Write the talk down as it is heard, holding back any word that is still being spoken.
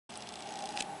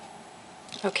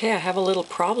Okay, I have a little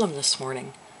problem this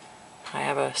morning. I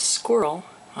have a squirrel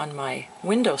on my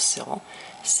windowsill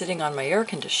sitting on my air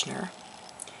conditioner,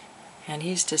 and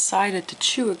he's decided to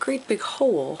chew a great big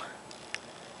hole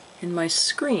in my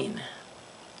screen.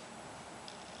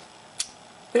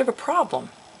 Bit of a problem.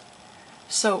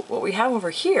 So what we have over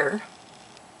here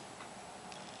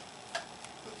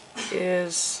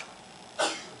is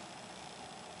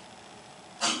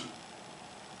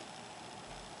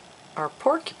our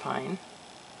porcupine,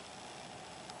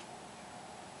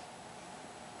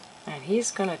 and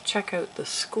he's going to check out the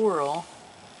squirrel.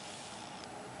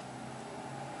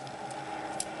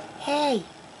 Hey,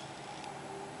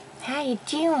 how you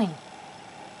doing?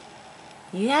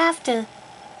 You have to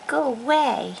go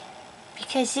away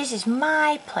because this is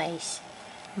my place.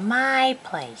 My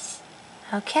place.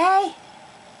 Okay?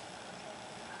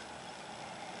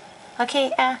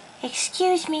 Okay,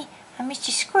 excuse me,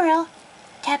 Mr. Squirrel.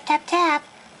 Tap, tap, tap.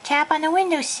 Tap on the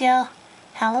windowsill.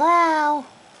 Hello?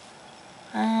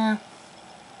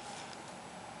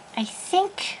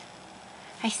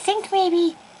 I think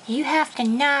maybe you have to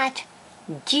not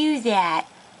do that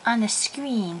on the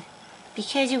screen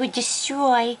because it would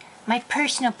destroy my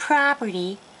personal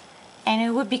property and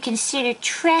it would be considered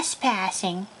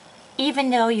trespassing even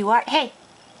though you are... Hey,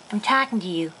 I'm talking to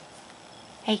you.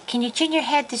 Hey, can you turn your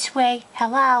head this way?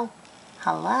 Hello?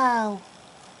 Hello?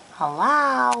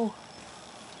 Hello?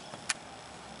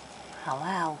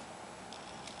 Hello?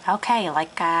 Okay,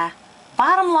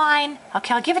 bottom line.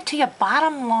 Okay, I'll give it to you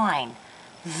bottom line.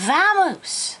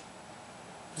 Vamos!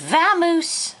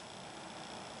 Vamos!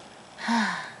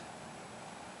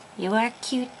 You are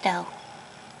cute, though.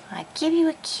 I'll give you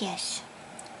a kiss.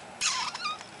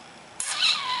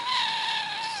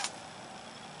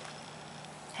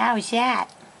 How's that?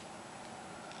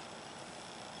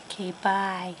 Okay,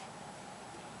 bye.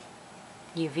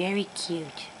 You're very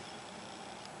cute.